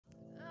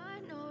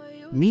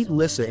Meet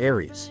Lissa,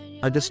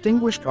 a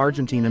distinguished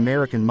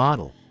Argentine-American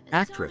model,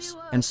 actress,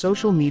 and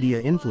social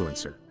media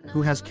influencer,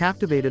 who has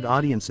captivated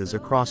audiences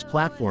across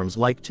platforms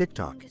like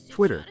TikTok,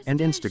 Twitter, and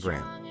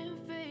Instagram.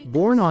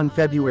 Born on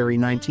February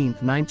 19,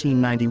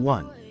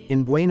 1991,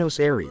 in Buenos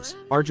Aires,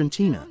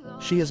 Argentina,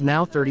 she is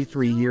now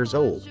 33 years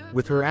old,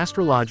 with her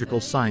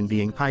astrological sign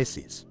being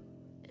Pisces.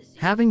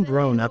 Having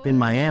grown up in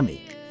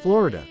Miami,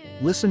 Florida,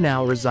 Lissa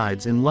now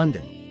resides in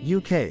London,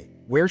 UK,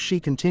 where she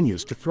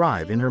continues to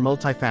thrive in her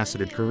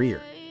multifaceted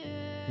career.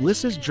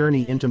 Lissa's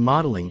journey into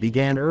modeling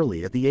began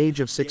early at the age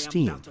of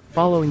 16,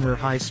 following her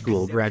high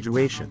school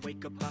graduation.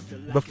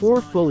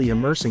 Before fully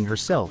immersing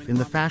herself in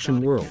the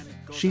fashion world,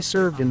 she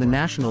served in the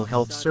National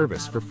Health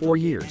Service for 4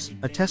 years,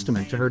 a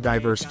testament to her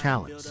diverse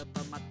talents.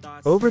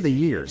 Over the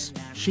years,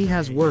 she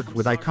has worked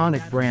with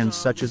iconic brands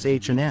such as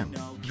H&M,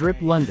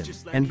 Drip London,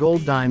 and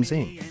Gold Dimes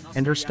Inc.,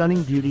 and her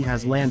stunning beauty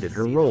has landed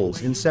her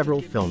roles in several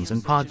films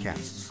and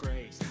podcasts.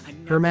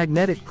 Her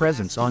magnetic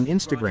presence on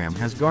Instagram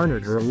has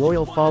garnered her a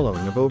loyal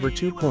following of over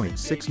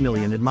 2.6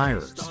 million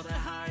admirers.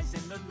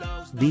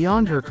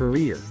 Beyond her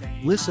career,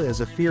 Lissa is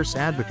a fierce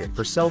advocate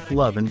for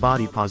self-love and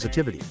body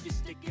positivity.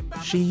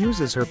 She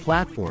uses her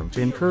platform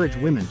to encourage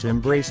women to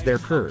embrace their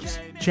curves,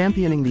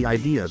 championing the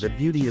idea that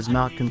beauty is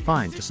not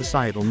confined to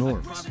societal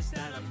norms.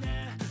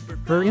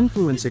 Her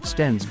influence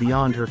extends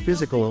beyond her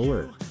physical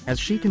allure, as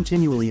she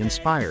continually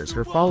inspires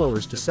her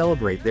followers to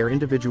celebrate their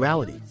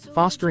individuality,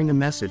 fostering a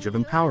message of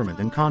empowerment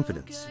and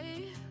confidence.